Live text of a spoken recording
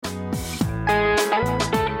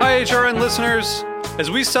HRN listeners.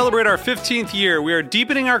 As we celebrate our 15th year, we are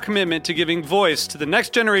deepening our commitment to giving voice to the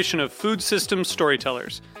next generation of food systems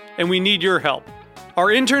storytellers, and we need your help. Our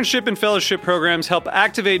internship and fellowship programs help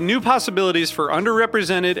activate new possibilities for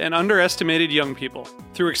underrepresented and underestimated young people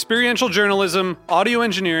through experiential journalism, audio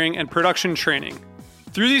engineering, and production training.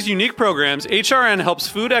 Through these unique programs, HRN helps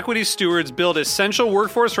food equity stewards build essential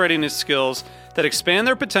workforce readiness skills that expand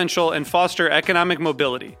their potential and foster economic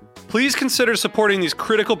mobility. Please consider supporting these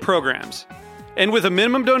critical programs. And with a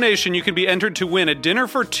minimum donation, you can be entered to win a dinner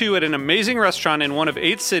for two at an amazing restaurant in one of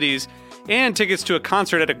 8 cities and tickets to a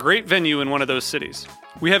concert at a great venue in one of those cities.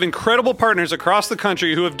 We have incredible partners across the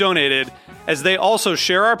country who have donated, as they also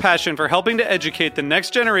share our passion for helping to educate the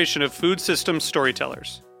next generation of food systems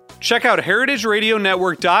storytellers. Check out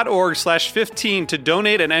heritageradionetwork.org/15 to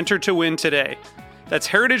donate and enter to win today. That's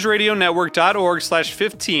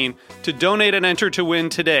heritageradionetwork.org/15 to donate and enter to win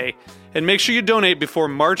today. And make sure you donate before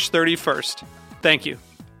March 31st. Thank you.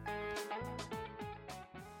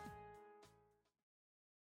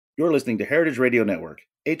 You're listening to Heritage Radio Network.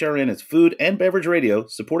 HRN is food and beverage radio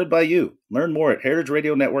supported by you. Learn more at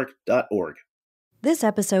heritageradionetwork.org. This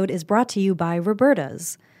episode is brought to you by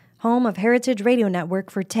Roberta's, home of Heritage Radio Network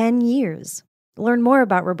for 10 years. Learn more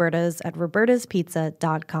about Roberta's at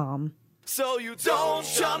robertaspizza.com. So you don't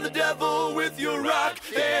shun the devil with your rock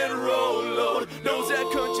and roll load. Knows that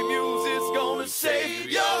country music's gonna save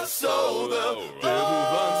your soul. The devil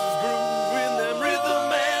finds his groove in them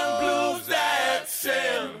rhythm and blues that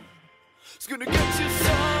sound. It's gonna get you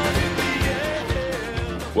sun in the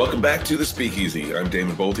air. Welcome back to the Speakeasy. I'm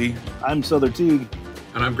Damon Bolte. I'm Souther Teague.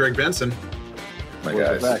 And I'm Greg Benson. My boys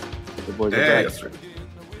guys. are back. The boys Hey. are back. That's right.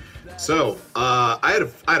 So I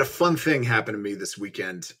had a fun thing happen to me this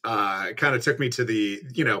weekend. It kind of took me to the,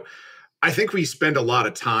 I think we spend a lot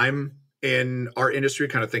of time in our industry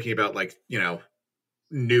kind of thinking about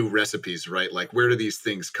new recipes, right? Like, where do these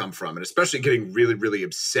things come from? And especially getting really, really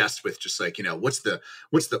obsessed with just what's the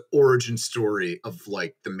origin story of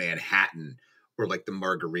like the Manhattan or like the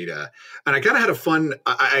margarita. And I kind of had a fun,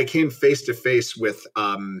 I came face to face with,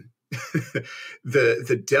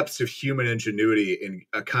 the depths of human ingenuity in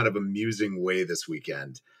a kind of amusing way this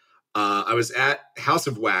weekend. I was at House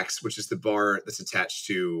of Wax, which is the bar that's attached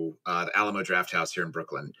to the Alamo Draft House here in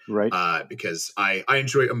Brooklyn. Right. Because I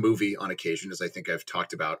enjoy a movie on occasion, as I think I've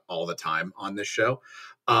talked about all the time on this show.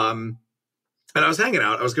 And I was hanging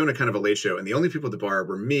out. I was going to kind of a late show, and the only people at the bar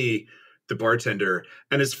were me, the bartender,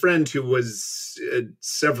 and his friend, who was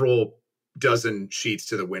several dozen sheets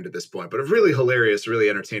to the wind at this point, but a really hilarious, really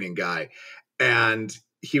entertaining guy. And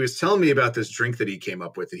he was telling me about this drink that he came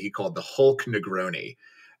up with that he called the Hulk Negroni.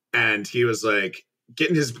 And he was like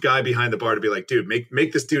getting his guy behind the bar to be like, dude,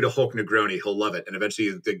 make this dude a Hulk Negroni. He'll love it. And eventually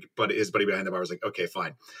his buddy behind the bar was like, okay,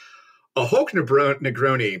 fine. A Hulk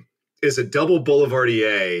Negroni is a double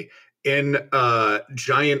Boulevardier in a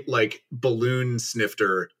giant like balloon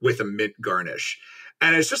snifter with a mint garnish.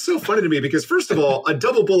 And it's just so funny to me because, first of all, a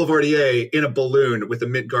double Boulevardier in a balloon with a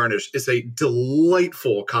mint garnish is a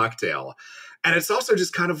delightful cocktail. And it's also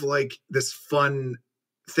just kind of like this fun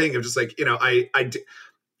thing of just like, I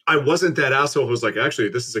wasn't that asshole who was like, actually,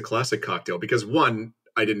 this is a classic cocktail because, one,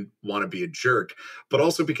 I didn't want to be a jerk, but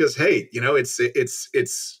also because, hey, it's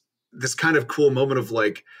this kind of cool moment of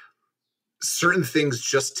like, certain things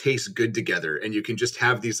just taste good together, and you can just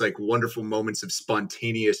have these like wonderful moments of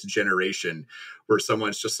spontaneous generation where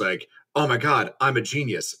someone's just like, oh my God, I'm a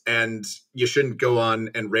genius. And you shouldn't go on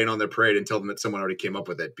and rain on their parade and tell them that someone already came up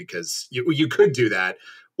with it, because you could do that,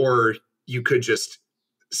 or you could just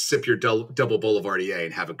sip your double Boulevardier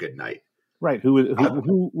and have a good night. Right.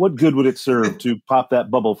 What good would it serve to pop that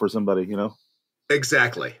bubble for somebody,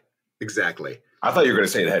 Exactly. I thought you were going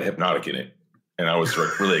to say it had Hypnotic in it. And I was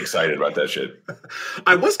really excited about that shit.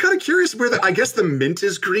 I was kind of curious where I guess the mint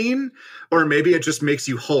is green, or maybe it just makes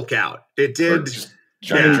you Hulk out. It did.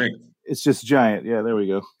 Giant drink. It's just giant. Yeah, there we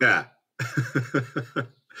go. Yeah. I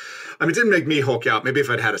mean, it didn't make me Hulk out. Maybe if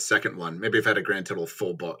I'd had a second one, maybe if I had a grand total of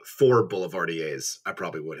 4 Boulevardiers, I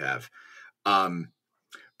probably would have. But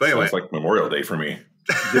anyway. Sounds like Memorial Day for me.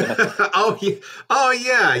 Yeah. Oh yeah.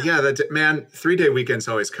 That man, 3-day weekends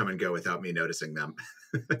always come and go without me noticing them.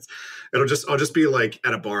 I'll just be like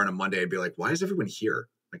at a bar on a Monday and be like, why is everyone here?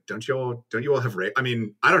 Like, don't you all have I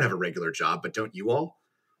mean, I don't have a regular job, but don't you all?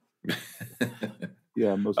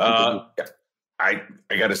 Yeah, most people do. I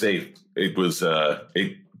gotta say, it was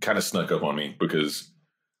it kind of snuck up on me because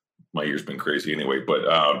my year's been crazy anyway. But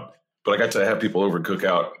I got to have people over and cook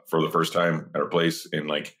out for the first time at our place, and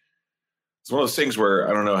like it's one of those things where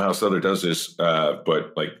I don't know how Souther does this,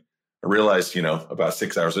 but like I realized, about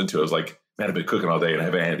 6 hours into it, I was like, man, I've been cooking all day and I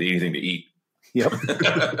haven't had anything to eat. Yep.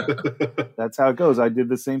 That's how it goes. I did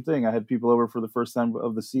the same thing. I had people over for the first time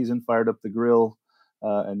of the season, fired up the grill.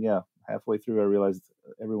 And yeah, halfway through, I realized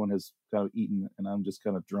everyone has kind of eaten and I'm just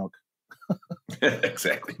kind of drunk.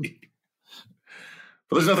 Exactly.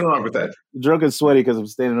 But there's nothing wrong with that. Drunk and sweaty because I'm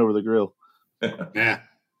standing over the grill. Yeah.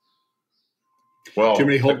 Well, Too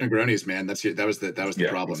many Hulk Negronis, man. That was the problem.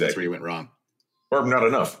 Exactly. That's where you went wrong. Or not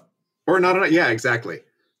enough. Or not enough. Yeah, exactly.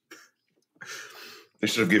 They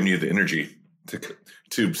should have given you the energy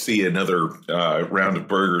to see another round of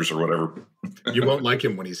burgers or whatever. You won't like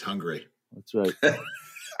him when he's hungry. That's right.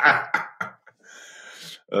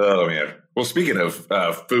 Oh, man. Well, speaking of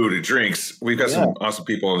food and drinks, we've got some awesome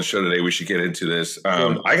people on the show today. We should get into this.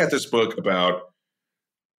 I got this book about,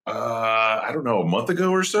 I don't know, a month ago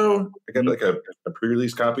or so. I got like a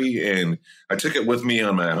pre-release copy, and I took it with me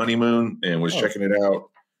on my honeymoon and was checking it out.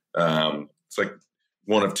 It's like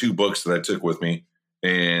one of 2 books that I took with me.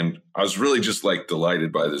 And I was really just like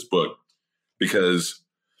delighted by this book because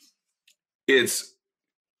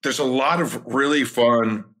there's a lot of really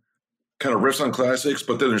fun kind of riffs on classics,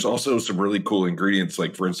 but then there's also some really cool ingredients.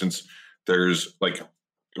 Like, for instance, there's like,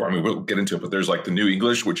 I mean, we'll get into it, but there's like the New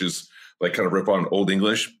English, which is like kind of rip on Old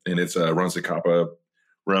English. And it's a Ron Zacapa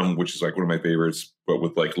rum, which is like one of my favorites, but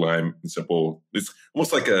with like lime and simple. It's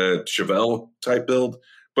almost like a Chevelle type build,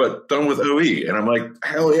 but done with OE. And I'm like,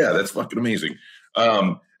 hell yeah, that's fucking amazing.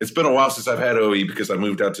 It's been a while since I've had OE because I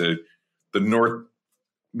moved out to the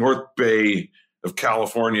North Bay of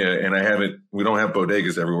California, and we don't have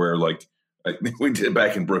bodegas everywhere like we did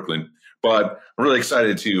back in Brooklyn. But I'm really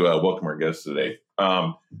excited to welcome our guests today.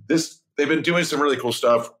 They've been doing some really cool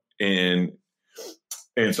stuff in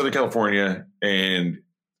Southern California, and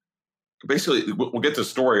basically we'll get to the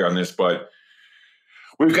story on this, but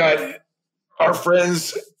we've got our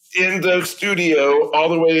friends in the studio all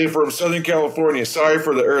the way from Southern California. Sorry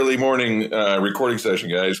for the early morning recording session,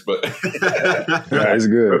 guys, but it's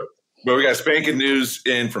good. But we got spanking news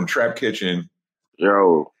in from Trap Kitchen.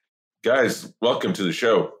 Yo, guys, welcome to the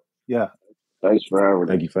show. Yeah, thanks for having.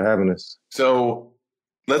 Thank you for having us. So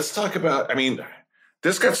let's talk about. I mean,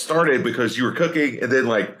 this got started because you were cooking, and then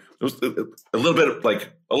like it was a little bit of,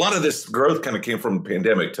 like a lot of this growth kind of came from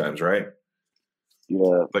pandemic times, right?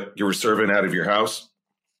 Yeah, like you were serving out of your house.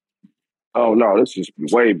 Oh, no, this is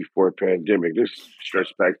way before the pandemic. This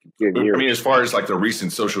stretched back to 10 years. I mean, as far as like the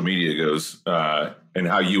recent social media goes, and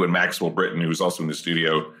how you and Maxwell Britton, who was also in the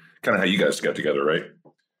studio, kind of how you guys got together, right?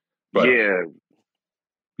 But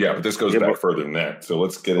yeah, but this goes back further than that. So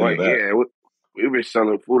let's get into that. Yeah, we've been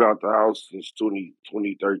selling food out the house since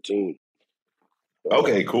 2013.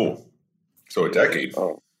 Okay, cool. So a decade.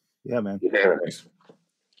 Oh, yeah, man. Yeah, nice.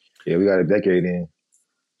 Yeah, we got a decade in.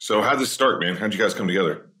 So how'd this start, man? How'd you guys come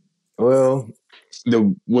together? Well,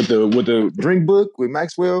 with the drink book with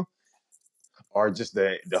Maxwell, or just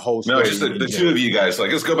the whole story? No, just the 2 of you guys.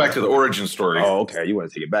 Like, let's go back to the origin story. Oh, okay. You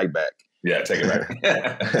want to take it back? Yeah, take it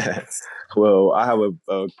back. Well, I have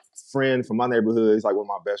a friend from my neighborhood. He's like one of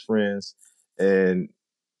my best friends, and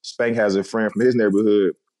Spank has a friend from his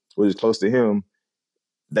neighborhood, which is close to him.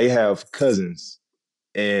 They have cousins,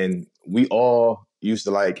 and we all used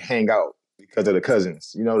to like hang out because of the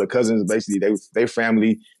cousins. You know, the cousins basically they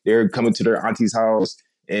family. They're coming to their auntie's house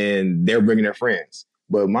and they're bringing their friends.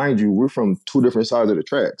 But mind you, we're from 2 different sides of the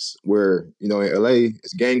tracks. Where, you know, in LA,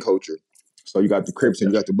 it's gang culture. So you got the Crips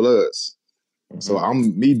and you got the Bloods. Mm-hmm. So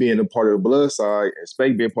me being a part of the Blood side and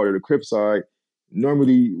Spank being part of the Crip side.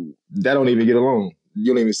 Normally, that don't even get along. You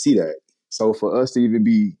don't even see that. So for us to even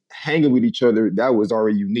be hanging with each other, that was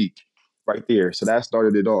already unique right there. So that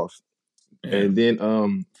started it off. Yeah. And then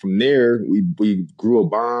from there, we grew a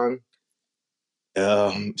bond.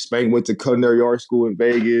 Spank went to culinary art school in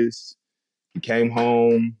Vegas. He came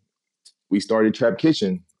home. We started Trap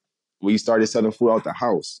Kitchen. We started selling food out the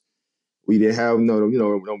house. We didn't have no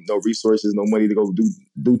resources, no money to go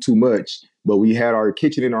do too much. But we had our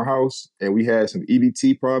kitchen in our house, and we had some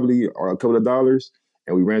EBT probably, or a couple of dollars.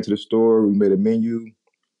 And we ran to the store. We made a menu,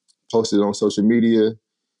 posted it on social media.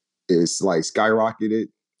 It's like skyrocketed,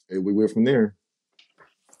 and we went from there.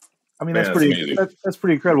 I mean, that's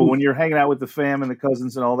pretty incredible. When you're hanging out with the fam and the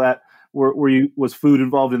cousins and all that, was food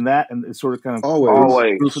involved in that? And it's sort of kind of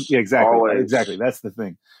always. Yeah, exactly. Always. Exactly. That's the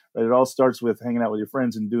thing. Right? It all starts with hanging out with your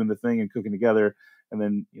friends and doing the thing and cooking together. And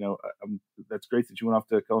then, you know, that's great that you went off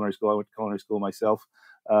to culinary school. I went to culinary school myself.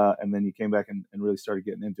 And then you came back and really started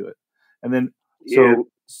getting into it. And then,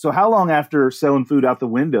 so how long after selling food out the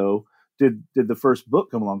window did the first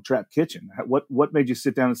book come along, Trap Kitchen? What made you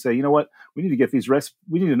sit down and say, you know what, we need to get these recipes.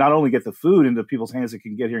 We need to not only get the food into people's hands that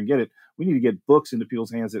can get here and get it. We need to get books into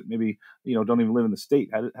people's hands that maybe, you know, don't even live in the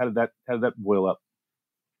state. How did that boil up?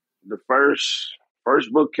 the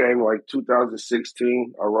first book came like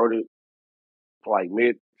 2016. I wrote it like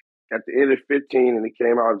at the end of 15, and it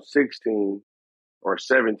came out in 16 or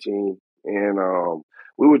 17. And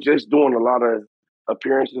we were just doing a lot of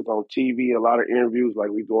appearances on TV, a lot of interviews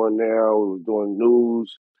like we doing now. We were doing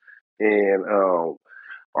news, and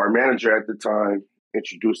our manager at the time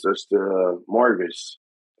introduced us to Marvis,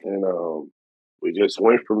 and we just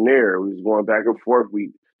went from there. We was going back and forth.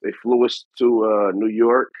 They flew us to New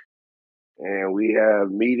York, and we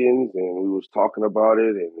had meetings, and we was talking about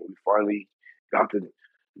it, and we finally got it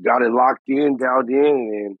locked in, dialed in,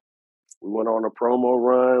 and we went on a promo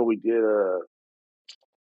run. We did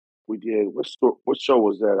what show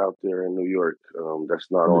was that out there in New York? That's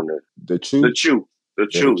not on there. The Chew? The Chew. The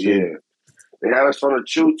Chew, Chew. yeah. They had us on the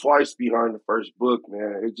Chew twice behind the first book,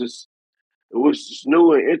 man. It was just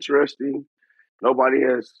new and interesting. Nobody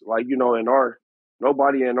has,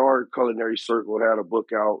 nobody in our culinary circle had a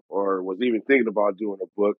book out or was even thinking about doing a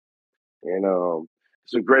book. And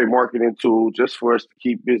it's a great marketing tool just for us to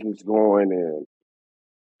keep business going and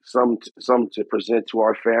some to present to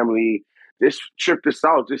our family. This tripped us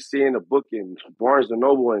out, just seeing a book in Barnes &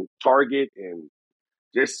 Noble and Target and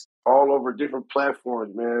just all over different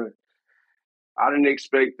platforms, man. I didn't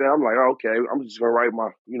expect that. I'm like, okay, I'm just gonna write my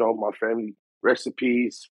family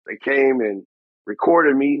recipes. They came and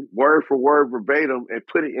recorded me word for word, verbatim, and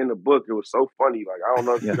put it in the book. It was so funny. Like, I don't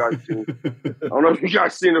know if you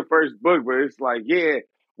guys seen the first book, but it's like, yeah,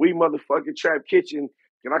 we motherfucking Trap Kitchen.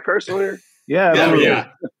 Can I curse on here? Yeah. Yeah.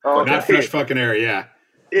 Oh, Not fresh fucking air. Yeah.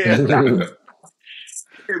 Yeah. Hey,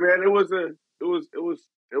 man, it was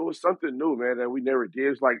something new, man, that we never did. It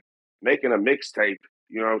was like making a mixtape.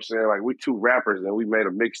 You know what I'm saying? Like, we two rappers and we made a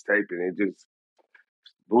mixtape and it just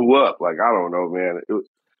blew up. Like, I don't know, man. It was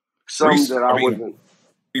something that I wasn't.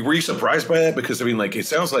 Were you surprised by that? Because, I mean, like, it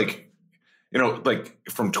sounds like, like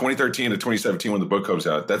from 2013 to 2017 when the book comes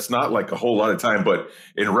out, that's not like a whole lot of time. But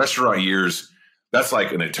in restaurant years, that's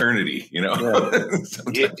like an eternity, Yeah,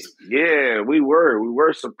 we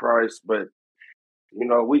were surprised. But,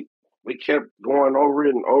 we kept going over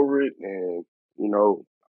it and over it. And,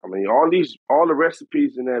 I mean, all the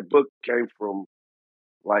recipes in that book came from,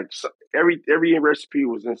 like, every recipe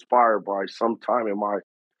was inspired by some time in my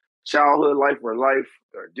childhood life or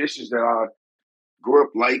dishes that I grew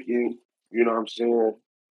up liking. You know what I'm saying?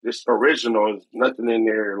 This original is nothing in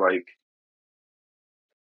there. Like,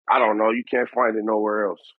 I don't know. You can't find it nowhere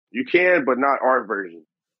else. You can, but not our version.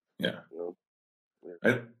 Yeah.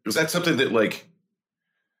 Was that something that like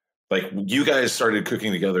you guys started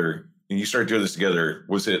cooking together and you started doing this together?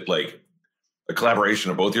 Was it like a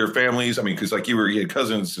collaboration of both your families? I mean, because like you had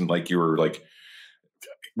cousins and like you were like,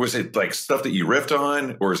 was it like stuff that you riffed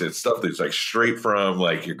on, or is it stuff that's like straight from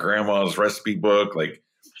like your grandma's recipe book? Like,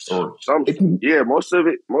 or most of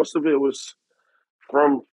it was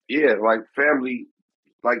from like family,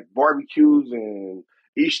 like barbecues and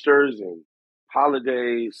Easters and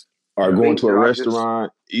holidays. Or going to a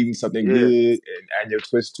restaurant, eating something good, and add your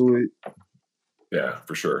twist to it. Yeah,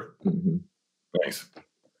 for sure. Mm-hmm. Nice.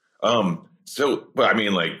 So, but I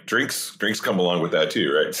mean, like drinks come along with that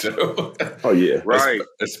too, right? So, oh yeah, right.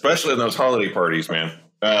 Especially in those holiday parties, man.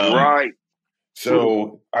 Right.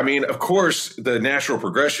 So, I mean, of course, the natural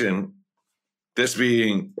progression, this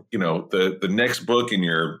being, the next book in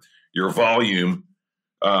your volume,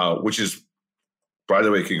 which is, by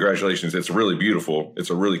the way, congratulations. It's really beautiful. It's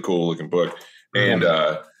a really cool looking book. And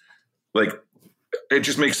like, it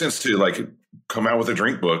just makes sense to like come out with a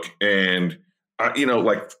drink book. And,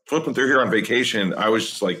 like flipping through here on vacation, I was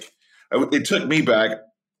just like, it took me back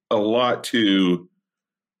a lot to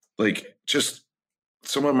like just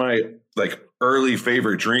some of my like early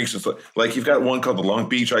favorite drinks. It's like you've got one called the Long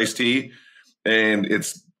Beach iced tea, and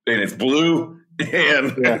it's blue.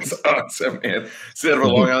 And it's awesome, man. Instead of a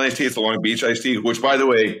Long Island iced tea, it's a Long Beach iced tea, which, by the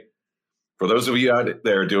way, for those of you out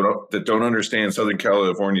there that don't understand Southern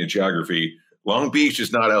California geography, Long Beach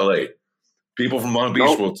is not LA. People from Long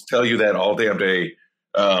Beach will tell you that all damn day.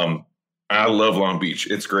 I love Long Beach.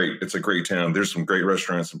 It's great. It's a great town. There's some great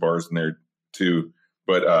restaurants and bars in there too.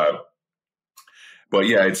 But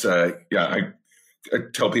yeah, it's I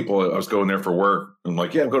tell people I was going there for work. I'm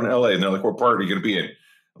like, yeah, I'm going to LA. And they're like, what part are you going to be in?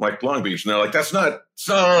 I'm like, Long Beach. And they're like, it's not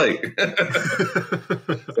LA.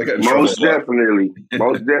 Most definitely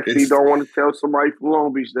don't want to tell somebody from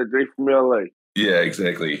Long Beach that they're from LA. Yeah,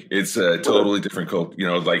 exactly. It's a totally different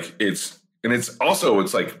culture. Like it's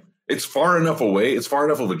like, it's far enough away. It's far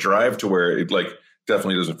enough of a drive to where it like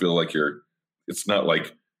definitely doesn't feel like it's not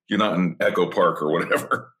like you're not in Echo Park or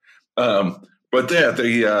whatever. But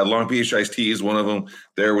the Long Beach iced tea is one of them.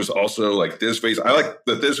 There was also like This Face. I like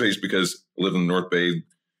the This Face because I live in the North Bay,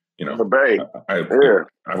 you know, The Bay.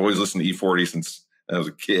 I've always listened to E40 since I was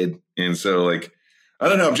a kid. And so like, I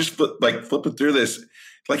don't know, I'm just flipping through this.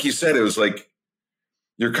 Like you said, it was like,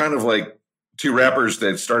 you're kind of like two rappers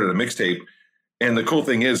that started a mixtape. And the cool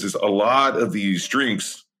thing is a lot of these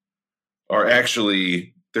drinks are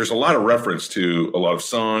actually, there's a lot of reference to a lot of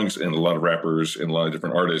songs and a lot of rappers and a lot of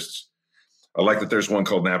different artists. I like that there's one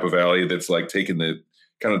called Napa Valley that's like taking the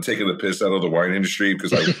piss out of the wine industry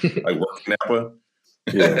because I work in Napa.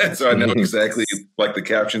 Yeah. So I know exactly like the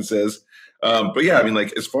caption says. But yeah, I mean,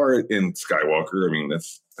 like as far in Skywalker, I mean,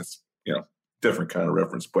 that's, you know, different kind of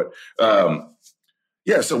reference. But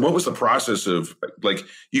yeah, so what was the process of like,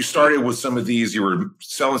 you started with some of these, you were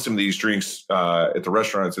selling some of these drinks at the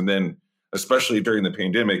restaurants, and then especially during the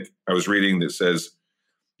pandemic, I was reading that says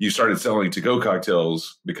you started selling to-go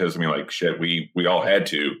cocktails because, I mean, like shit, we all had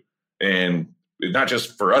to. And not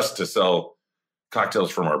just for us to sell cocktails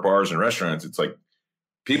from our bars and restaurants, it's like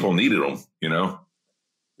people needed them, you know?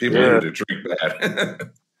 People needed to drink that.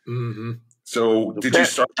 Mm-hmm. So did you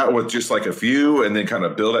start out with just like a few and then kind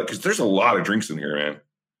of build up? Because there's a lot of drinks in here, man.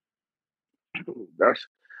 That's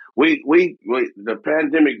we the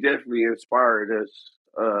pandemic definitely inspired us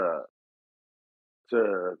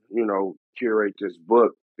to, you know, curate this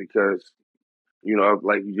book because, you know,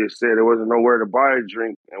 like you just said, there wasn't nowhere to buy a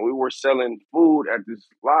drink, and we were selling food at this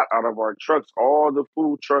lot out of our trucks. All the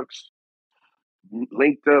food trucks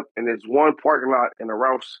linked up in this one parking lot in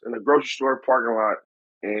a grocery store parking lot,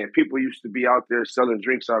 and people used to be out there selling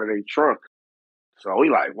drinks out of their trunk. So we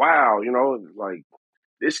like, wow, you know, like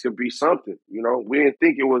this could be something. You know, we didn't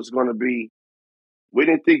think it was going to be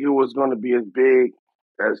as big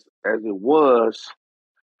as it was,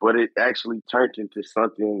 but it actually turned into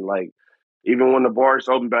something like, even when the bars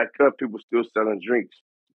opened back up, people still selling drinks,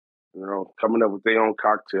 you know, coming up with their own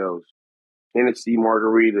cocktails, Hennessy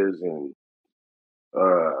margaritas and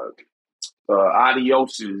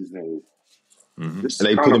adioses and and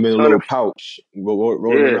they put them in a little pouch,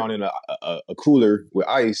 rolling around in a cooler with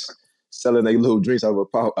ice, selling their little drinks out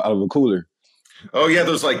of a cooler. Oh yeah,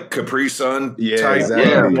 those like Capri Sun. Yeah,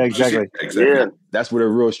 exactly. Yeah, that's where the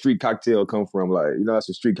real street cocktail come from. Like, you know, that's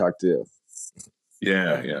a street cocktail.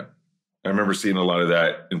 Yeah. I remember seeing a lot of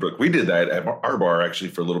that in Brook. We did that at our bar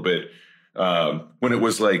actually for a little bit when it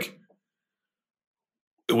was like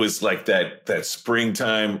that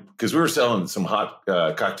springtime, because we were selling some hot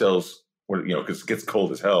cocktails, you know, because it gets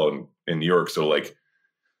cold as hell in New York. So like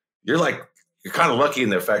you're kind of lucky in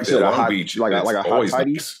the fact that Long Beach like a hot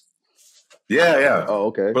toddy. Nice. Yeah. Oh,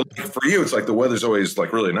 okay. But like, for you, it's like the weather's always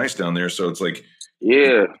like really nice down there, so it's like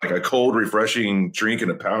like a cold, refreshing drink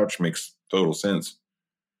in a pouch makes total sense.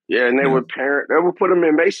 Yeah, and they would put them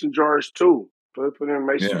in mason jars too. Put them in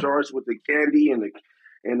mason jars with the candy and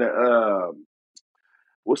the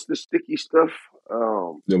what's the sticky stuff?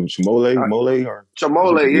 The chamoy,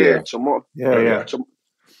 chamoy,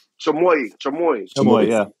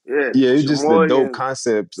 yeah. It's just the dope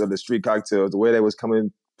concepts of the street cocktails, the way they was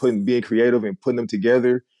being creative and putting them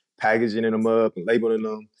together, packaging them up and labeling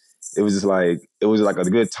them. It was like a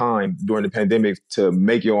good time during the pandemic to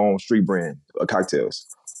make your own street brand of cocktails.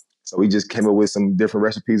 So we just came up with some different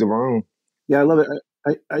recipes of our own. Yeah, I love it.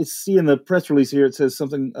 I see in the press release here, it says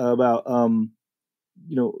something about,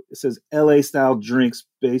 you know, it says LA style drinks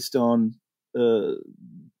based on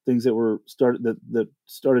things that were that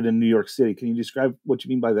started in New York City. Can you describe what you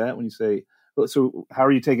mean by that when you say, so how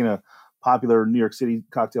are you taking a popular New York City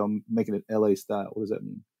cocktail and making it LA style? What does that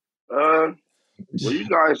mean? Well, you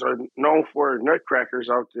guys are known for nutcrackers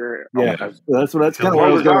out there. Yeah, that's kind of where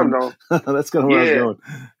I was going. That's kind of where I was going.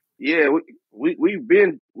 Yeah, we've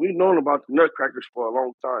known about the nutcrackers for a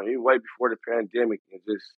long time, even way before the pandemic. And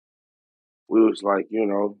we was like, you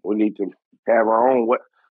know, we need to have our own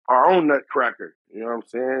nutcracker. You know what I'm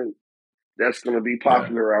saying? That's going to be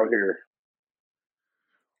popular out here.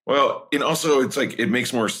 Well, and also it's like it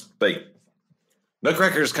makes more like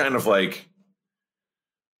nutcracker is kind of like,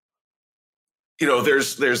 you know,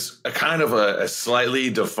 there's a kind of a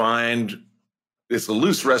slightly defined. It's a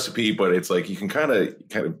loose recipe, but it's like you can kind of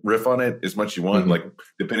riff on it as much as you want, like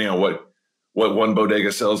depending on what one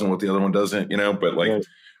bodega sells and what the other one doesn't, you know. But like,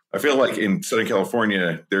 I feel like in Southern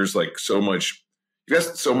California, there's like you got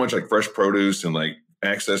so much like fresh produce and like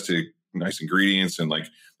access to nice ingredients, and like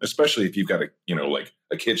especially if you've got a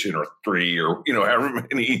kitchen or three or however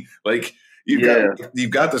many, like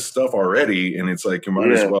you've got the stuff already, and it's like you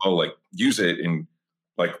might as well like use it and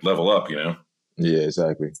like level up, you know. Yeah,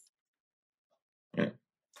 exactly. Yeah.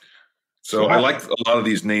 So I like a lot of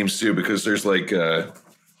these names too, because there's like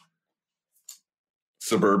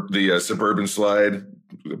Suburban Slide,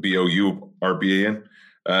 BOURBAN,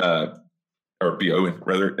 or B-O-N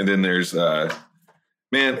rather. And then there's,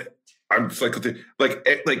 man, I'm just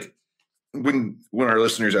like when our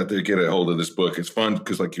listeners out there get a hold of this book, it's fun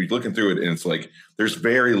because like you're looking through it and it's like there's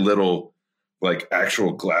very little like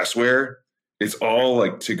actual glassware. It's all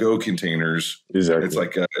like to-go containers. Exactly. It's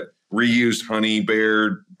like reused Honey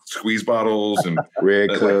Bear squeeze bottles and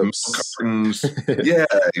red like cups. cartons. Yeah,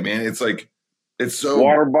 man, it's like it's so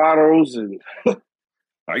water bottles and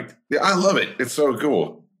I love it. It's so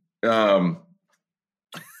cool.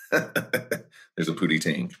 There's a Pootie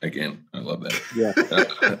Tang again. I love that. Yeah.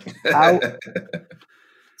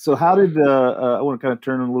 So how did I want to kind of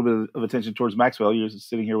turn a little bit of attention towards Maxwell. You're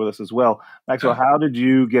sitting here with us as well. Maxwell, how did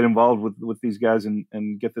you get involved with these guys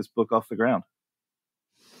and get this book off the ground?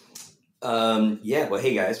 Yeah. Well,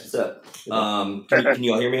 hey guys, what's up? Can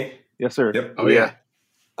you all hear me? Yes, sir. Yep. Oh yeah.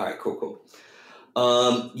 All right, cool.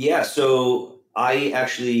 Yeah, so I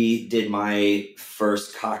actually did my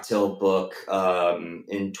first cocktail book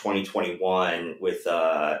in 2021 with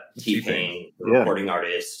T-Pain, the recording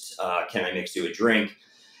artist, Can I Mix You a Drink?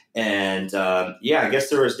 And yeah, I guess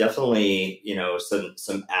there was definitely,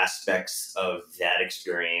 some aspects of that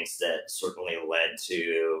experience that certainly led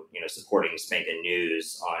to, supporting Spankin'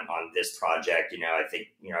 News on this project. I think,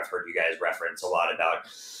 I've heard you guys reference a lot about,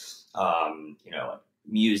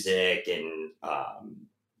 music and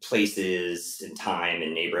places and time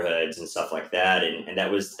and neighborhoods and stuff like that. And that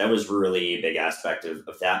was really a big aspect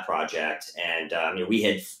of that project. And we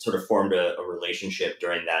had sort of formed a relationship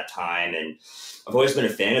during that time. And I've always been a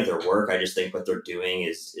fan of their work. I just think what they're doing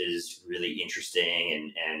is really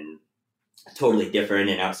interesting and totally different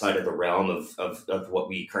and outside of the realm of what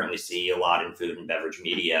we currently see a lot in food and beverage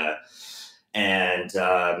media. And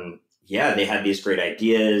yeah, they had these great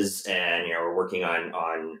ideas, and we're working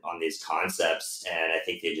on these concepts, and I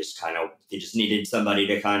think they just needed somebody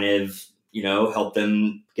to kind of help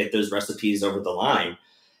them get those recipes over the line.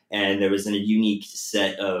 And there was a unique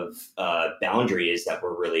set of boundaries that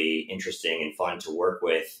were really interesting and fun to work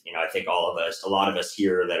with. I think a lot of us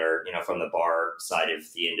here that are from the bar side of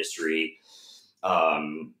the industry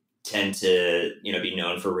tend to be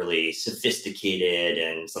known for really sophisticated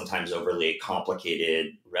and sometimes overly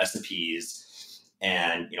complicated recipes.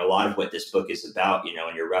 And a lot of what this book is about, and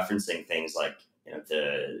you're referencing things like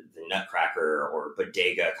the Nutcracker or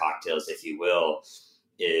bodega cocktails, if you will,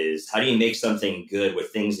 is how do you make something good with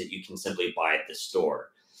things that you can simply buy at the store?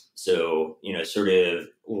 So, sort of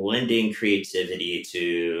lending creativity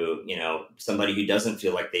to, somebody who doesn't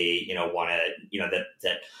feel like they, want to,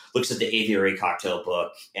 that looks at the Aviary cocktail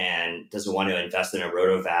book and doesn't want to invest in a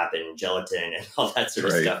Rotovap and gelatin and all that sort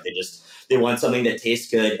of stuff. They want something that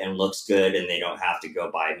tastes good and looks good, and they don't have to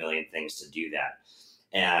go buy a million things to do that.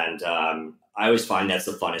 And I always find that's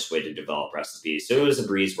the funnest way to develop recipes. So it was a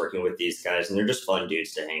breeze working with these guys, and they're just fun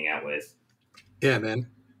dudes to hang out with. Yeah, man.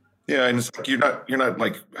 Yeah, and it's like you're not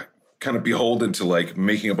like kind of beholden to like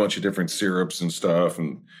making a bunch of different syrups and stuff.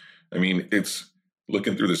 And I mean, it's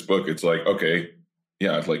looking through this book, it's like, okay,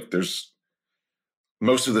 yeah, like there's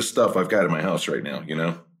most of the stuff I've got in my house right now,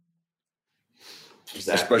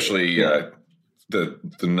 Exactly. Especially the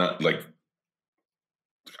nut, like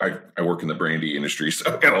I work in the brandy industry,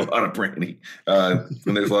 so I've got a lot of brandy. And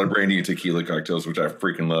there's a lot of brandy and tequila cocktails, which I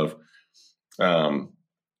freaking love.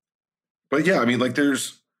 But yeah, I mean, like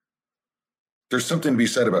there's something to be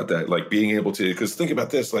said about that, like being able to, because think about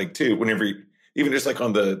this, like too, whenever even just like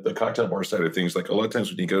on the cocktail bar side of things, like a lot of times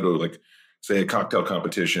when you go to like, say a cocktail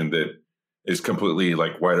competition that is completely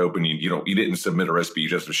like wide open, you didn't submit a recipe, you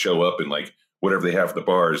just have to show up and like whatever they have at the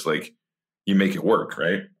bars, like you make it work,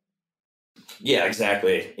 right? Yeah,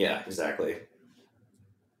 exactly. Yeah, exactly.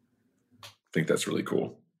 I think that's really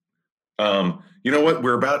cool. You know what?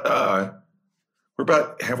 We're about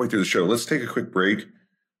halfway through the show. Let's take a quick break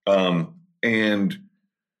and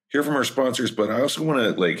hear from our sponsors. But I also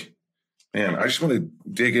want to I just want to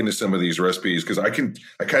dig into some of these recipes because I kind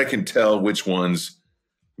of can tell which ones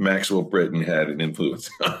Maxwell Britton had an influence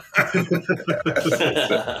on. I'm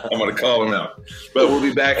going to call him out. But we'll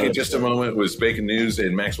be back in just a moment with Spankin' News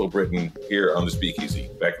and Maxwell Britton here on the Speakeasy.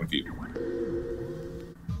 Back in a few.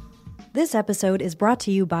 This episode is brought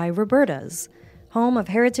to you by Roberta's, home of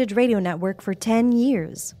Heritage Radio Network for 10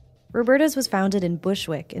 years. Roberta's was founded in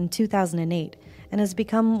Bushwick in 2008 and has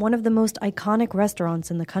become one of the most iconic restaurants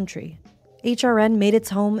in the country. HRN made its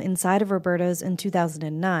home inside of Roberta's in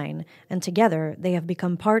 2009, and together they have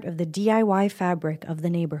become part of the DIY fabric of the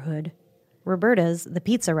neighborhood. Roberta's, the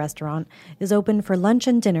pizza restaurant, is open for lunch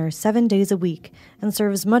and dinner 7 days a week and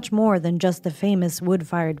serves much more than just the famous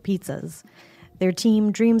wood-fired pizzas. Their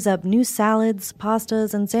team dreams up new salads,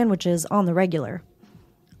 pastas, and sandwiches on the regular.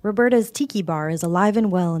 Roberta's Tiki Bar is alive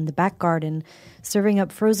and well in the back garden, serving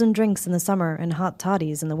up frozen drinks in the summer and hot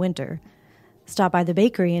toddies in the winter. Stop by the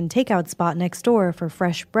bakery and takeout spot next door for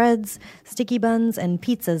fresh breads, sticky buns, and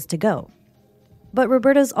pizzas to go. But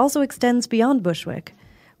Roberta's also extends beyond Bushwick,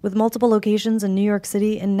 with multiple locations in New York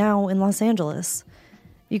City and now in Los Angeles.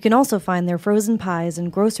 You can also find their frozen pies in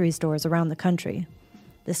grocery stores around the country.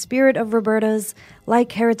 The spirit of Roberta's,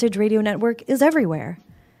 like Heritage Radio Network, is everywhere.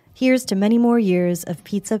 Here's to many more years of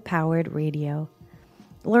pizza-powered radio.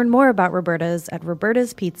 Learn more about Roberta's at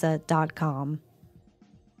robertaspizza.com.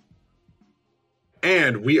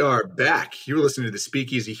 And we are back. You're listening to The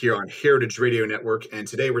Speakeasy here on Heritage Radio Network, and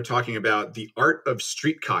today we're talking about the art of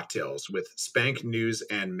street cocktails with Spank News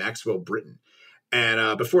and Maxwell Britton.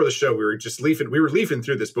 And before the show, we were leafing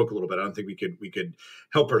through this book a little bit. I don't think we could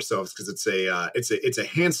help ourselves because it's a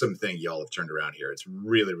handsome thing y'all have turned around here. It's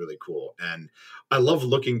really, really cool, and I love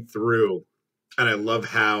looking through, and I love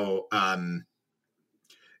how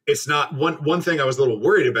it's not one thing I was a little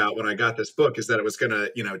worried about when I got this book is that it was going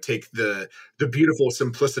to, take the beautiful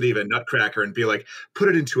simplicity of a nutcracker and be like, put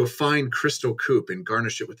it into a fine crystal coupe and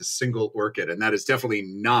garnish it with a single orchid. And that is definitely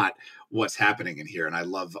not what's happening in here. And I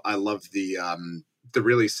love the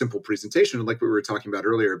really simple presentation. And like we were talking about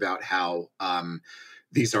earlier about how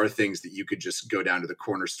these are things that you could just go down to the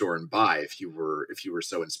corner store and buy if you were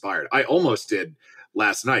so inspired. I almost did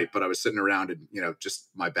last night, but I was sitting around in, just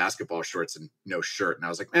my basketball shorts and no shirt. And I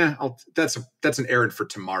was like, that's an errand for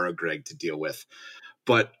tomorrow, Greg, to deal with.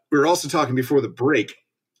 But we were also talking before the break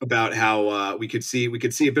about how we could see a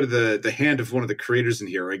bit of the hand of one of the creators in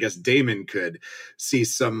here. Or I guess Damon could see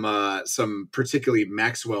some particularly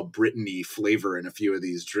Maxwell Britton-y flavor in a few of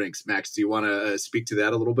these drinks. Max, do you want to speak to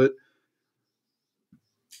that a little bit?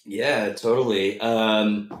 Yeah, totally.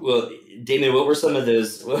 Well, Damon, what were some of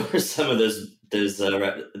those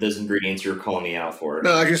ingredients you were calling me out for?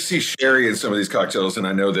 No, I can see sherry in some of these cocktails, and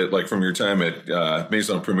I know that, like, from your time at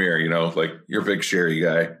Maison Premiere, like, you're a big sherry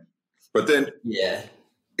guy. But then, yeah,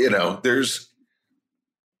 there's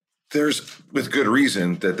with good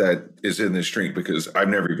reason that is in this drink because I've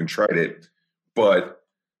never even tried it, but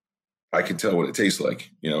I can tell what it tastes like.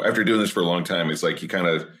 After doing this for a long time, it's like you kind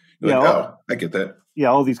of I get that. Yeah,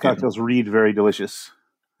 all these cocktails read very delicious.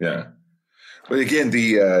 Yeah. But again,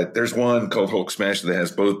 there's one called Hulk Smash that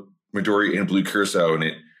has both Midori and blue curacao in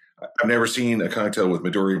it. I've never seen a cocktail with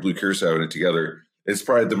Midori and blue curacao in it together. It's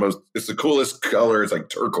probably it's the coolest color. It's like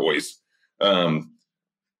turquoise. And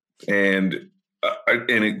it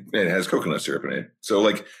has coconut syrup in it. So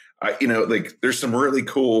there's some really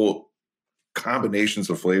cool combinations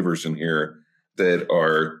of flavors in here that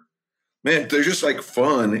are, man, they're just like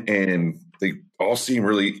fun and they all seem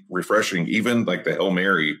really refreshing. Even like the Hail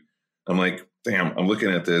Mary. I'm like, damn, I'm looking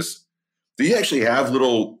at this. Do you actually have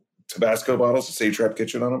little Tabasco bottles to say Trap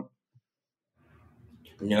Kitchen on them?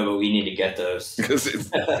 No, but we need to get those. That's a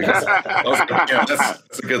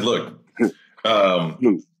good look.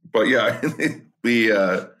 But yeah,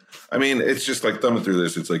 it's just like thumbing through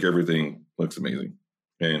this. It's like everything looks amazing.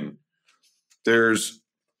 And there's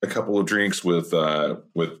a couple of drinks with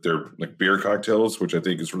their like beer cocktails, which I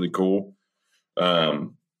think is really cool.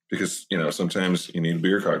 Because, sometimes you need a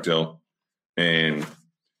beer cocktail and,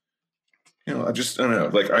 I don't know,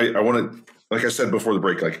 like I want to, like I said before the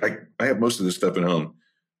break, like I have most of this stuff at home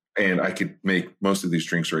and I could make most of these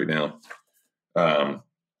drinks right now. I'm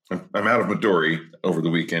out of Midori over the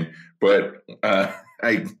weekend, but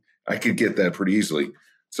I could get that pretty easily.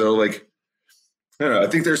 So like, I don't know, I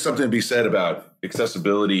think there's something to be said about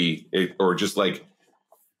accessibility or just like,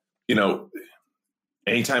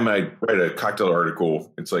 anytime I write a cocktail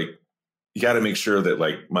article, it's like, you got to make sure that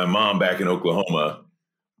like my mom back in Oklahoma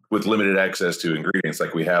with limited access to ingredients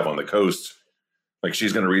like we have on the coast, like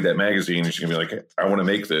she's going to read that magazine and she's going to be like, I want to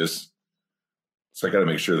make this. So I got to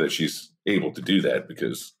make sure that she's able to do that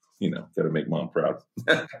because, got to make mom proud.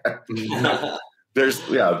 There's,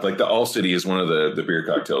 like the All City is one of the beer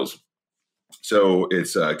cocktails. So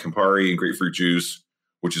it's Campari and grapefruit juice,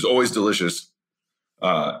 which is always delicious.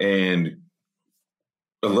 And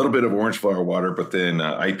a little bit of orange flower water, but then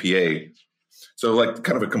IPA. So like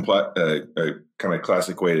kind of a kind of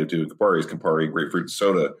classic way to do Campari is Campari and grapefruit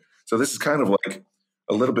soda. So this is kind of like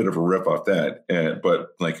a little bit of a riff off that, but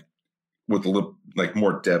like with a little like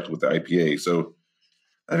more depth with the IPA. So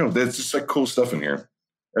I don't know, there's just like cool stuff in here.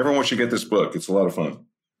 Everyone should get this book. It's a lot of fun.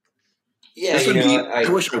 Yeah, I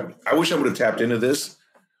wish I would have tapped into this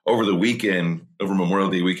over the weekend, over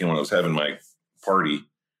Memorial Day weekend when I was having my party,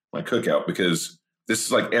 my cookout, because this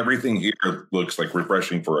is like everything here looks like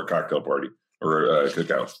refreshing for a cocktail party or a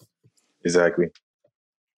cookout. Exactly.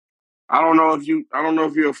 I don't know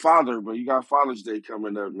if you're a father, but you got Father's Day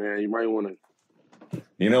coming up, man. You might want to.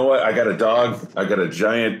 You know what? I got a dog. I got a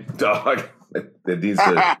giant dog that needs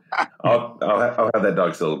to. I'll have that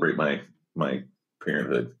dog celebrate my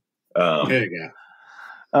parenthood. There you go.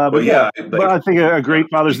 But I think a great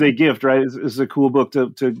Father's Day gift, right, is a cool book to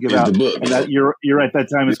give out. The book. And that you're right. That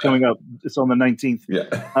time is coming up. It's on the 19th.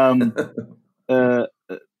 Yeah.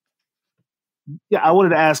 Yeah, I wanted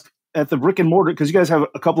to ask at the brick and mortar, because you guys have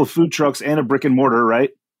a couple of food trucks and a brick and mortar,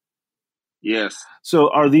 right? Yes. So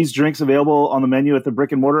are these drinks available on the menu at the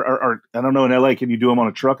brick and mortar? Or I don't know, in LA, can you do them on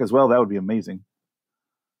a truck as well? That would be amazing.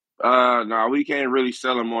 No, we can't really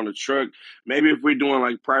sell them on the truck. Maybe if we're doing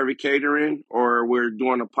like private catering or we're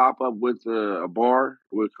doing a pop-up with a bar,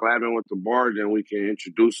 we're collabing with the bar, then we can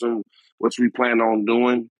introduce them. Which we plan on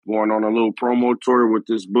doing, going on a little promo tour with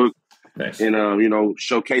this book. Nice. And,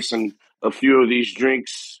 showcasing a few of these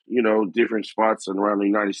drinks, different spots around the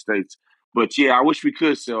United States. But yeah, I wish we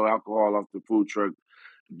could sell alcohol off the food truck.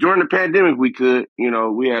 During the pandemic, we could.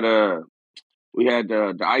 We had the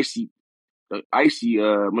icy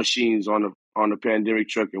machines on the pandemic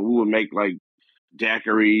truck, and we would make like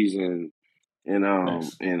daiquiris and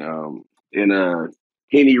Nice.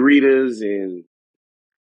 Henny Ritas and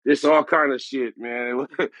just all kind of shit, man.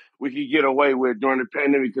 We could get away with during the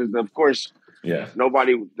pandemic because, of course, Yeah.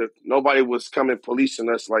 nobody was coming policing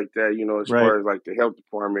us like that, as far as like the health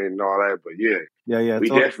department and all that. But Yeah. we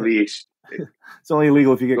definitely. It's only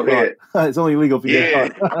illegal if you get Go caught. ahead. It's only illegal if you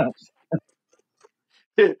get caught.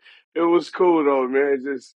 It was cool though, man.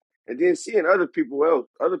 And then seeing other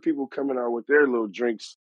people coming out with their little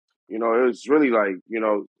drinks, it was really like,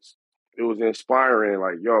 it was inspiring.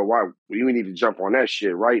 Like, yo, why we need to jump on that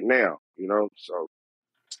shit right now, So.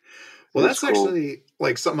 Well, that's cool. Actually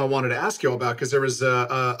like something I wanted to ask you all about, because there was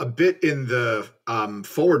a bit in the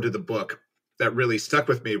forward to the book that really stuck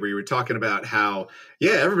with me, where you were talking about how,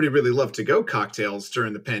 everybody really loved to-go cocktails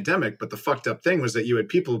during the pandemic, but the fucked up thing was that you had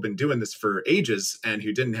people who've been doing this for ages and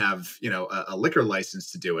who didn't have, a liquor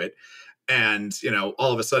license to do it. And,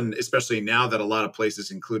 all of a sudden, especially now that a lot of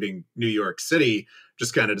places, including New York City,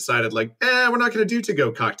 just kind of decided like, we're not going to do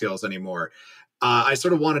to-go cocktails anymore. I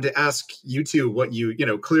sort of wanted to ask you two what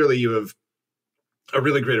clearly you have a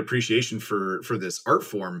really great appreciation for this art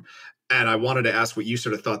form. And I wanted to ask what you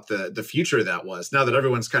sort of thought the future of that was, now that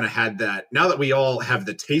everyone's kind of had that, now that we all have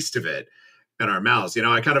the taste of it in our mouths.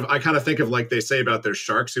 I kind of think of like they say about their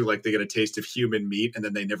sharks who like they get a taste of human meat and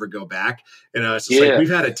then they never go back. It's just like we've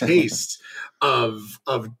had a taste of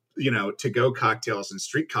to-go cocktails and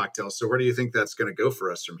street cocktails. So where do you think that's going to go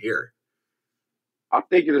for us from here? I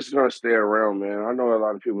think it's going to stay around, man. I know a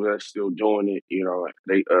lot of people that's still doing it.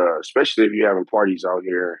 They especially if you're having parties out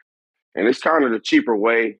here, and it's kind of the cheaper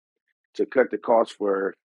way to cut the cost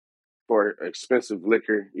for expensive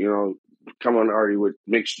liquor. Coming already with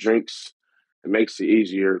mixed drinks, it makes it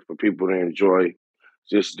easier for people to enjoy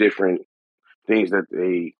just different things that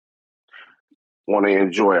they want to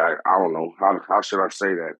enjoy. I don't know how should I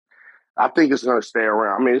say that. I think it's going to stay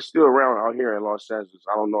around. I mean, it's still around out here in Los Angeles.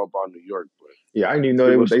 I don't know about New York, but I didn't even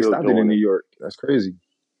know they stopped it in New York. That's crazy.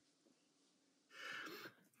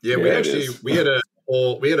 Yeah, we had a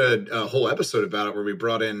whole episode about it where we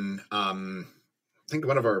brought in I think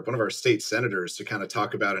one of our state senators to kind of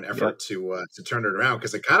talk about an effort to turn it around,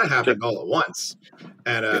 because it kind of happened all at once,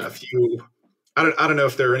 and a few. I don't know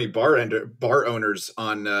if there are any bar owners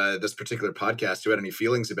on this particular podcast who had any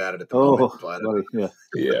feelings about it at the moment. But no,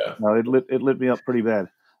 it lit me up pretty bad.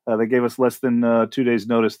 They gave us less than 2 days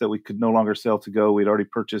notice that we could no longer sell to go. We'd already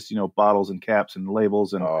purchased, bottles and caps and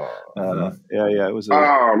labels and it was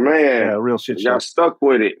a real shit show. Y'all stuck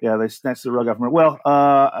with it. Yeah, they snatched the rug off. Well,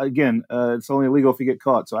 again, it's only illegal if you get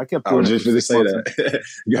caught. So I kept doing it. Just to say that.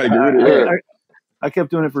 You got to get rid of it. I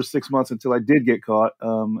kept doing it for 6 months until I did get caught.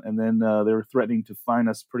 And then they were threatening to fine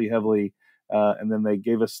us pretty heavily. And then they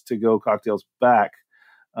gave us to-go cocktails back.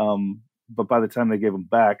 But by the time they gave them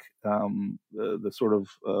back, the sort of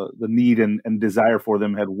the need and desire for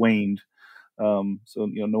them had waned. So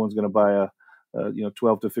no one's going to buy a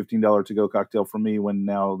 $12 to $15 to-go cocktail from me when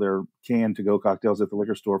now they're canned to-go cocktails at the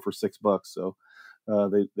liquor store for $6. So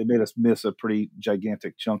they made us miss a pretty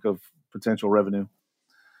gigantic chunk of potential revenue.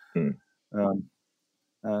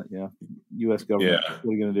 U.S. government. Yeah.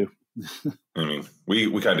 What are you going to do? I mean, we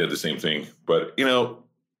kind of did the same thing, but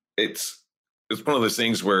it's one of those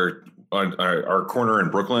things where on our corner in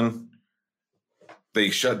Brooklyn, they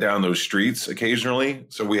shut down those streets occasionally.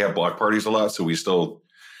 So we have block parties a lot. So we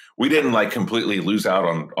didn't like completely lose out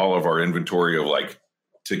on all of our inventory of like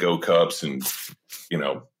to-go cups and,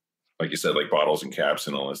 like you said, like bottles and caps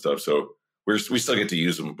and all that stuff. So we still get to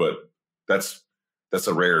use them, but that's that's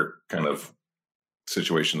a rare kind of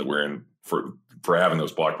situation that we're in for having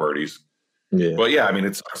those block parties. Yeah. But yeah, I mean,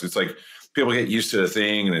 it's like people get used to the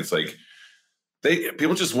thing, and it's like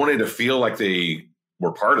people just wanted to feel like they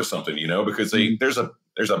were part of something, you know, because there's a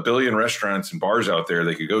billion restaurants and bars out there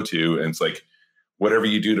they could go to, and it's like whatever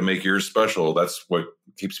you do to make yours special, that's what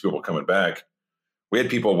keeps people coming back. We had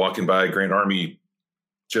people walking by Grand Army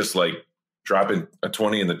just like dropping a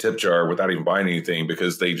 20 in the tip jar without even buying anything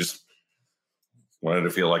because they just wanted to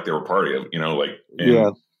feel like they were part of it, you know, like,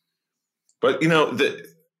 Yeah. But you know,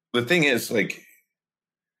 the thing is, like,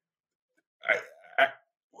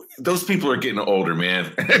 those people are getting older,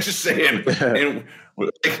 man. Just saying. And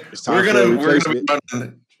like, we're gonna be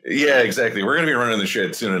running. Yeah, exactly. We're gonna be running the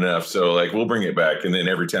shit soon enough. So like, we'll bring it back, and then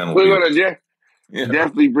every town will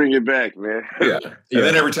definitely bring it back, man. Yeah. And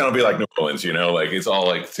then every town will be like New Orleans, you know, like it's all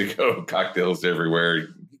like to-go cocktails everywhere.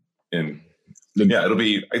 And yeah, it'll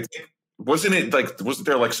be. I think wasn't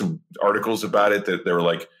there like some articles about it that they were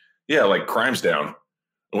like, yeah, like crime's down,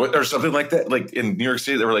 or something like that. Like in New York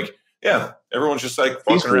City, they were like, yeah, everyone's just like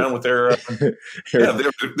walking around with their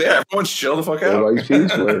everyone's chill the fuck out.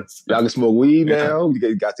 Y'all can smoke weed now.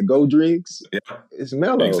 You got to go drinks. Yeah, it's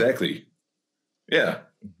mellow. Exactly. Yeah,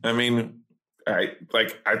 I mean,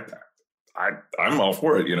 I'm all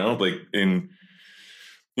for it. You know, like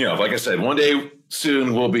like I said, one day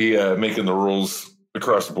soon we'll be making the rules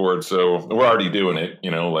across the board. So we're already doing it. You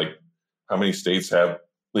know, like how many states have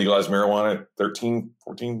legalized marijuana? 13,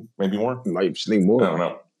 14, maybe more. Might think more. I don't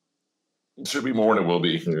know. It should be more than it will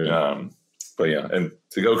be. Yeah. But yeah, and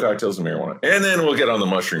to-go cocktails and marijuana. And then we'll get on the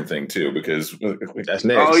mushroom thing too, because that's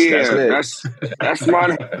next. Oh yeah, that's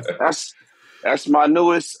my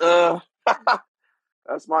newest that's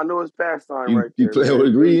my newest pastime right there. You play with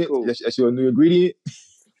ingredients? Cool. That's your new ingredient?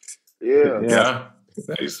 Yeah.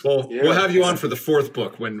 Nice. Well, we'll have you on for the fourth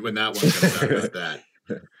book when that one comes out about that.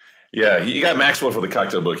 Yeah, you got Maxwell for the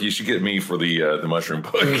cocktail book. You should get me for the mushroom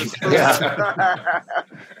book.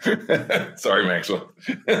 Sorry, Maxwell.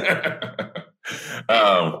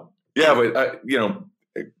 But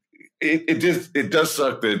it does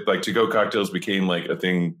suck that like to-go cocktails became like a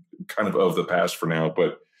thing kind of the past for now.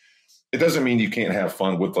 But it doesn't mean you can't have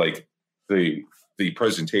fun with like the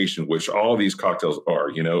presentation, which all these cocktails are.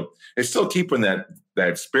 You know, it's still keeping that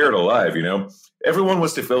spirit alive. You know, everyone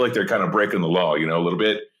wants to feel like they're kind of breaking the law. You know, a little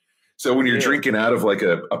bit. So when you're drinking out of like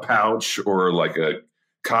a pouch or like a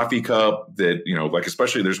coffee cup that, you know, like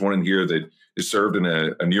especially there's one in here that is served in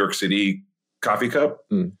a New York City coffee cup,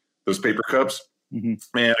 those paper cups. Mm-hmm.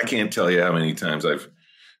 Man, I can't tell you how many times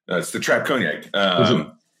it's the Trap Cognac. I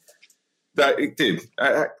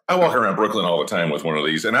walk around Brooklyn all the time with one of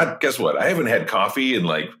these. And guess what? I haven't had coffee in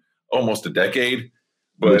like almost a decade.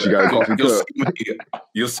 But you got a coffee cup.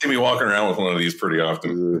 You'll see me walking around with one of these pretty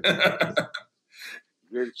often.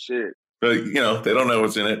 Good shit. But you know, they don't know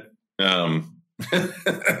what's in it.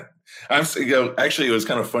 Actually, it was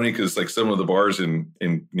kind of funny because like some of the bars in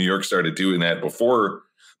New York started doing that before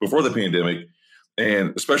the pandemic,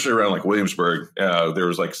 and especially around like Williamsburg, there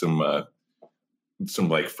was like some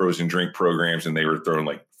like frozen drink programs, and they were throwing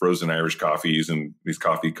like frozen Irish coffees and these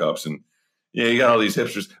coffee cups, and you got all these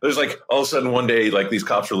hipsters. There's like all of a sudden one day, like these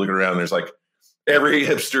cops are looking around, and there's like every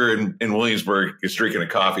hipster in Williamsburg is drinking a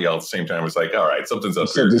coffee all at the same time. It's like, all right, something's up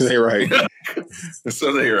here. Something ain't right.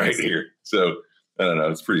 Something ain't right here. So I don't know.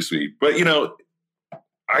 It's pretty sweet. But, you know,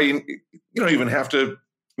 you don't even have to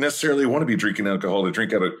necessarily want to be drinking alcohol to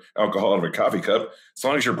drink alcohol out of a coffee cup. As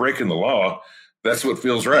long as you're breaking the law, that's what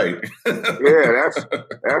feels right. Yeah,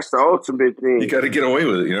 that's the ultimate thing. You got to get away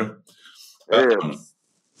with it, you know? Yeah.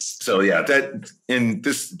 And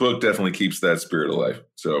this book definitely keeps that spirit alive.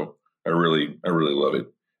 So I really love it.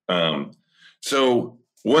 So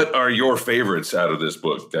what are your favorites out of this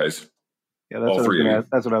book, guys? Yeah, that's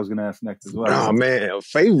what I was going to ask next as well. Oh man, a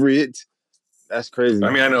favorite? That's crazy. I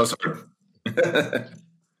mean, I know it's hard.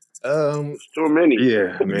 Too many.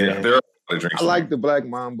 Yeah, man. Yeah, there are other drinks. I like the Black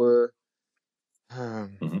Mamba.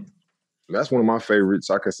 That's one of my favorites,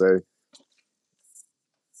 I could say.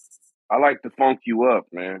 I like to funk you up,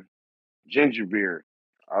 man. Ginger beer.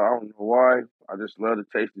 I don't know why. I just love the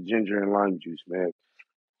taste of ginger and lime juice, man.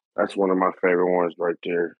 That's one of my favorite ones right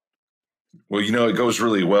there. Well, you know, it goes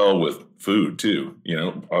really well with food too. You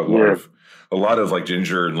know, a lot of like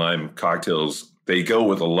ginger and lime cocktails, they go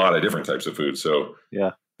with a lot of different types of food. So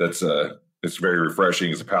yeah, that's it's very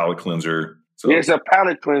refreshing. It's a palate cleanser. So it's a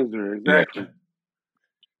palate cleanser, exactly.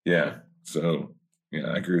 Yeah. So yeah,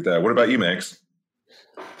 I agree with that. What about you, Max?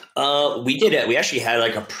 We did it. We actually had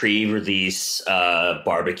like a pre-release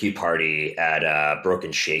barbecue party at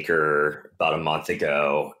Broken Shaker about a month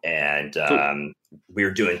ago, and we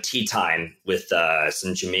were doing tea time with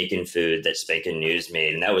some Jamaican food that Spankin' News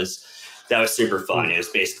made, and that was super fun. It was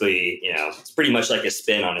basically, it's pretty much like a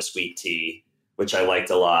spin on a sweet tea, which I liked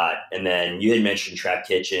a lot. And then you had mentioned Trap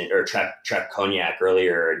Kitchen or Trap Cognac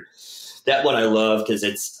earlier. That one I love because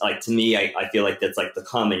it's like, to me, I feel like that's like the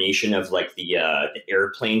combination of like the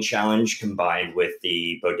airplane challenge combined with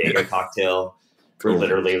the bodega cocktail. Where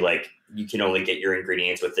literally like you can only get your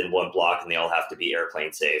ingredients within one block and they all have to be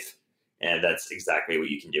airplane safe. And that's exactly what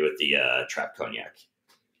you can do with the Trap Cognac.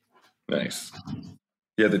 Nice.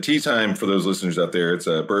 Yeah, the tea time, for those listeners out there, it's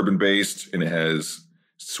bourbon based and it has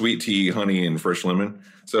sweet tea, honey, and fresh lemon.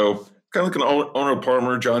 So kind of like an Arnold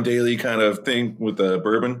Palmer, John Daly kind of thing with the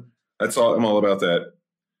bourbon. That's all. I'm all about that.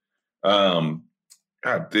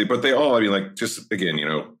 But they all, I mean, like, just again,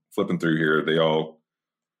 flipping through here, they all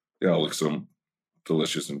look so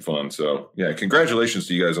delicious and fun. So yeah, congratulations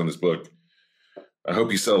to you guys on this book. I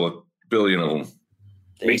hope you sell 1 billion of them.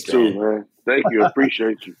 Thanks, Me too, man. Thank you.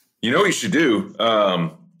 Appreciate you. You know what you should do?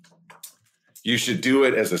 You should do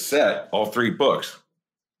it as a set, all 3 books.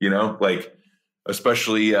 Like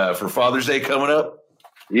especially for Father's Day coming up.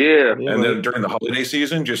 Yeah. And then during the holiday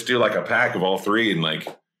season, just do like a pack of all 3 and like,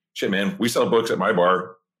 shit, man, we sell books at my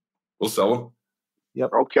bar. We'll sell them.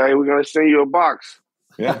 Yep. Okay, we're going to send you a box.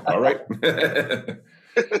 Yeah, all right.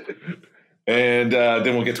 And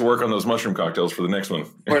then we'll get to work on those mushroom cocktails for the next one.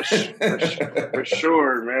 For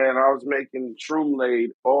sure, man. I was making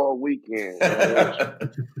Shroom-Lade all weekend.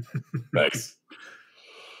 Nice.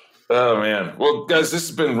 Oh, man. Well, guys, this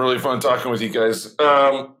has been really fun talking with you guys.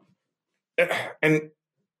 And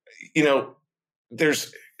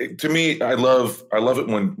there's, to me, I love it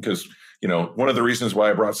when, because one of the reasons why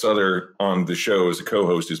I brought Souther on the show as a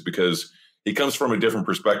co-host is because he comes from a different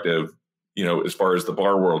perspective, as far as the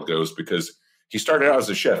bar world goes, because he started out as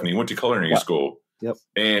a chef and he went to culinary school. Yep.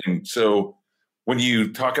 And so when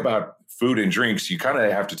you talk about food and drinks, you kind of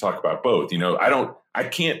have to talk about both. I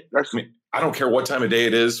don't care what time of day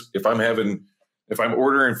it is. If I'm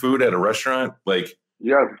ordering food at a restaurant, like,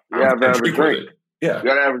 you have to have a drink. Yeah. You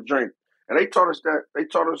gotta have a drink. And they taught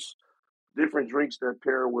us different drinks that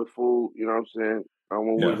pair with food, you know what I'm saying?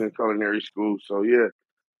 When we was in culinary school. So yeah,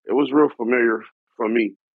 it was real familiar for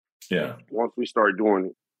me. Yeah. Once we started doing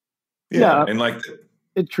it. Yeah. And like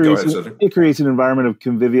it creates an environment of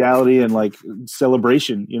conviviality and like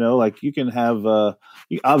celebration, like you can have,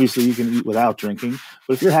 obviously you can eat without drinking,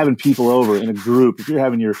 but if you're having people over in a group, if you're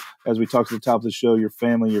having as we talked at the top of the show, your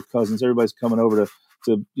family, your cousins, everybody's coming over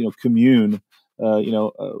to commune,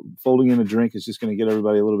 folding in a drink is just going to get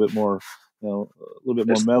everybody a little bit more, a little bit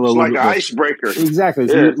more mellow. It's like an icebreaker. Exactly.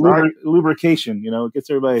 It's lubrication, it gets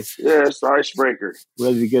everybody. Yeah, it's the icebreaker.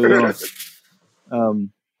 Ready to get it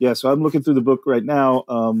on. Yeah, so I'm looking through the book right now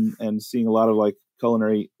and seeing a lot of like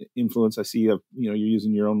culinary influence. I see you're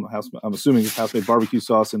using your own house. I'm assuming it's house-made barbecue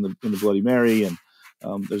sauce in the Bloody Mary, and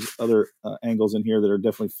there's other angles in here that are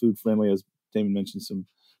definitely food friendly. As Damon mentioned, some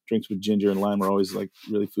drinks with ginger and lime are always like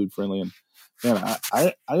really food friendly. And man,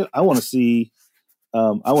 I want to see.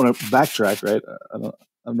 I want to backtrack. Right, I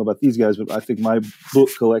don't know about these guys, but I think my book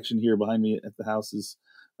collection here behind me at the house is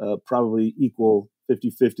probably equal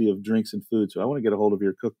 50-50 of drinks and food. So I want to get a hold of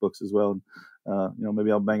your cookbooks as well. And, maybe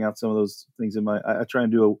I'll bang out some of those things I try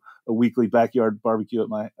and do a weekly backyard barbecue at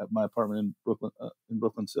my apartment in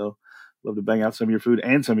Brooklyn. So love to bang out some of your food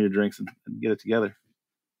and some of your drinks and get it together.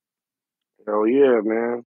 Hell yeah,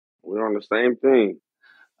 man. We're on the same thing.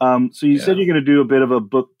 So you said you're going to do a bit of a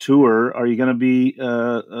book tour. Are you going to be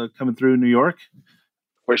coming through New York?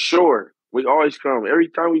 For sure. We always come. Every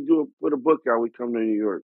time we put a book out, we come to New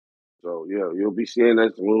York. So, yeah, you'll be seeing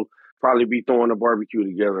us. We'll probably be throwing a barbecue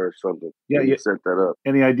together or something. Yeah. Set that up.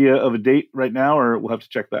 Any idea of a date right now, or we'll have to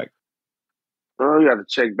check back? You got to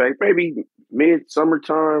check back. Maybe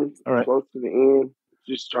mid-summertime, all right. Close to the end.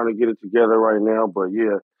 Just trying to get it together right now. But,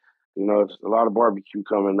 yeah, it's a lot of barbecue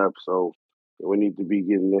coming up, so we need to be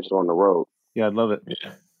getting this on the road. Yeah, I'd love it.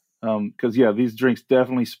 Yeah. Because, these drinks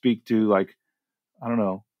definitely speak to, like, I don't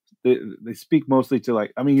know. They speak mostly to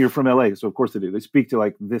like, I mean, you're from LA, so of course they do. They speak to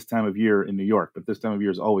like this time of year in New York, but this time of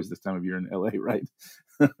year is always this time of year in LA, right?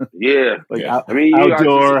 Yeah. Like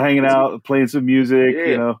outdoor, hanging out, playing some music,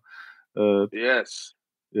 Yes.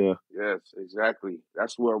 Yeah. Yes, exactly.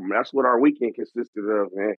 That's what our weekend consisted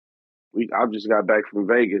of, man. I just got back from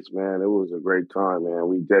Vegas, man. It was a great time, man.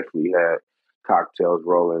 We definitely had cocktails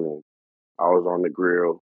rolling and I was on the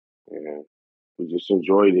grill and we just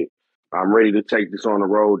enjoyed it. I'm ready to take this on the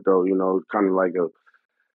road, though. Kind of like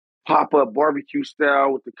pop-up barbecue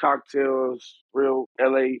style with the cocktails, real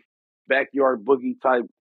LA backyard boogie type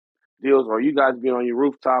deals, or you guys be on your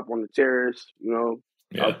rooftop on the terrace,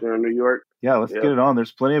 out there in New York. Yeah, let's get it on.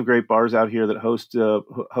 There's plenty of great bars out here that host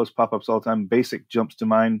pop-ups all the time. Basic jumps to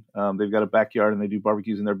mind. They've got a backyard and they do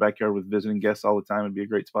barbecues in their backyard with visiting guests all the time. It'd be a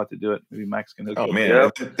great spot to do it. Maybe Max can hook you up. Oh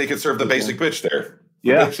man, they could serve the basic bitch there.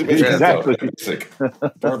 Yeah, exactly. Basic.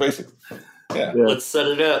 More basic. Yeah. Let's set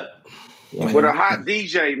it up. With a hot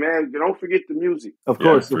DJ, man. Don't forget the music. Of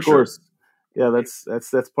course. Sure. Yeah, that's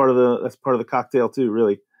part of the cocktail too,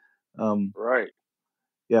 really. Right.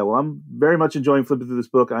 Yeah, well, I'm very much enjoying flipping through this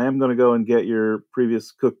book. I am going to go and get your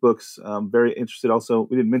previous cookbooks. I'm very interested also.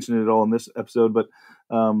 We didn't mention it at all in this episode, but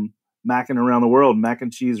Mackin' Around the World, mac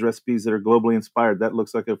and cheese recipes that are globally inspired. That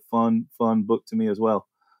looks like a fun book to me as well.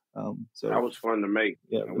 So that was fun to make.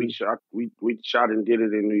 Yeah, we shot and did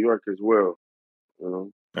it in New York as well.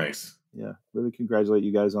 Nice. Yeah, really congratulate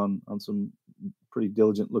you guys on some pretty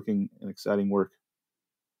diligent looking and exciting work.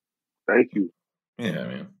 Thank you.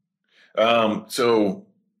 Yeah, man. So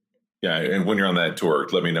yeah, and when you're on that tour,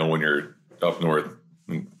 let me know when you're up north.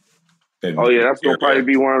 That's gonna probably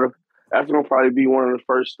be one of the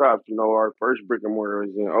first stops. Our first brick and mortar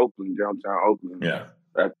is in Oakland, downtown Oakland. Yeah.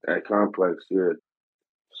 At Complex, yeah.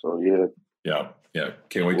 So yeah.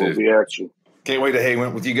 Can't wait to be at you. Can't wait to hang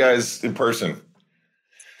with you guys in person.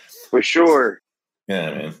 For sure. Yeah,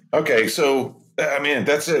 man. Okay, so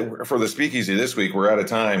that's it for the Speakeasy this week. We're out of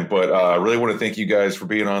time, but I really want to thank you guys for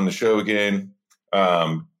being on the show again.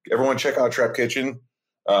 Everyone check out Trap Kitchen.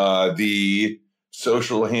 The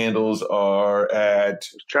social handles are at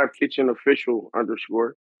Trap Kitchen Official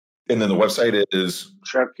 _. And then the website is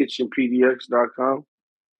TrapKitchenPDX.com.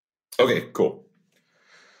 Okay, cool.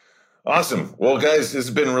 Awesome. Well, guys, this has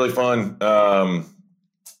been really fun.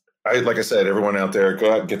 Like I said, everyone out there,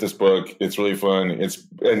 go out and get this book. It's really fun. It's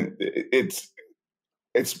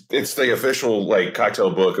the official cocktail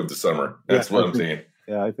book of the summer. That's what I'm saying.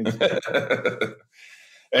 Yeah, I think so.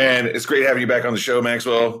 And it's great having you back on the show,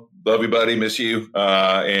 Maxwell. Love you, buddy. Miss you.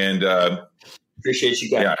 And appreciate you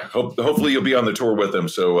guys. Yeah. Hopefully you'll be on the tour with them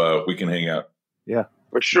so we can hang out. Yeah.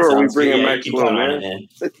 For sure. We bring him Maxwell, man.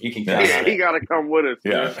 You can count on it. He got to come with us.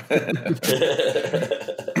 Yeah.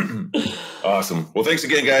 Awesome. Well, thanks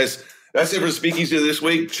again, guys. That's it for the Speakeasy this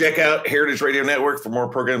week. Check out Heritage Radio Network for more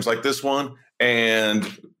programs like this one. And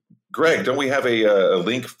Greg, don't we have a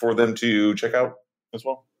link for them to check out as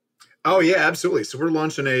well? Oh, yeah, absolutely. So we're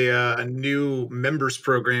launching a new members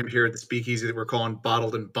program here at the Speakeasy that we're calling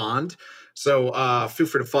Bottled and Bond. So feel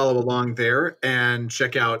free to follow along there and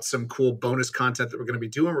check out some cool bonus content that we're going to be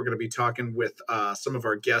doing. We're going to be talking with some of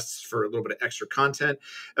our guests for a little bit of extra content.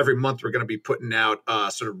 Every month, we're going to be putting out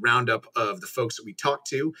sort of roundup of the folks that we talk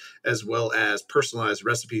to, as well as personalized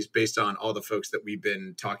recipes based on all the folks that we've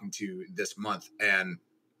been talking to this month. And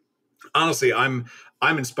honestly, I'm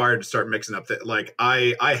inspired to start mixing up that.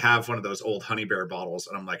 I have one of those old Honey Bear bottles,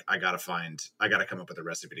 and I'm like, I gotta come up with a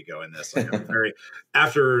recipe to go in this.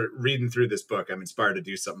 After reading through this book, I'm inspired to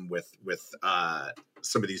do something with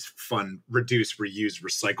some of these fun reduce, reuse,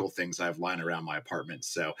 recycle things I have lying around my apartment.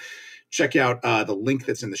 So check out the link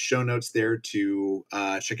that's in the show notes there to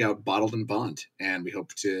check out Bottled and Bond, and we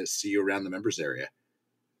hope to see you around the members area.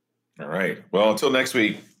 All right. Well, until next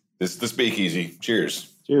week, this is the Speakeasy. Cheers.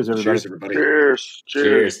 Cheers, everybody. Cheers, everybody.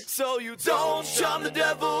 Cheers. So you don't shun the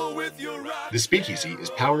devil with your rock. The Speakeasy is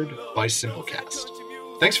powered by Simplecast.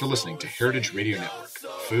 Thanks for listening to Heritage Radio Network,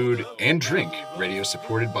 food and drink radio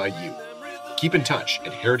supported by you. Keep in touch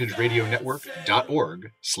at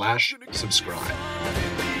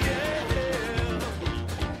heritageradionetwork.org/subscribe.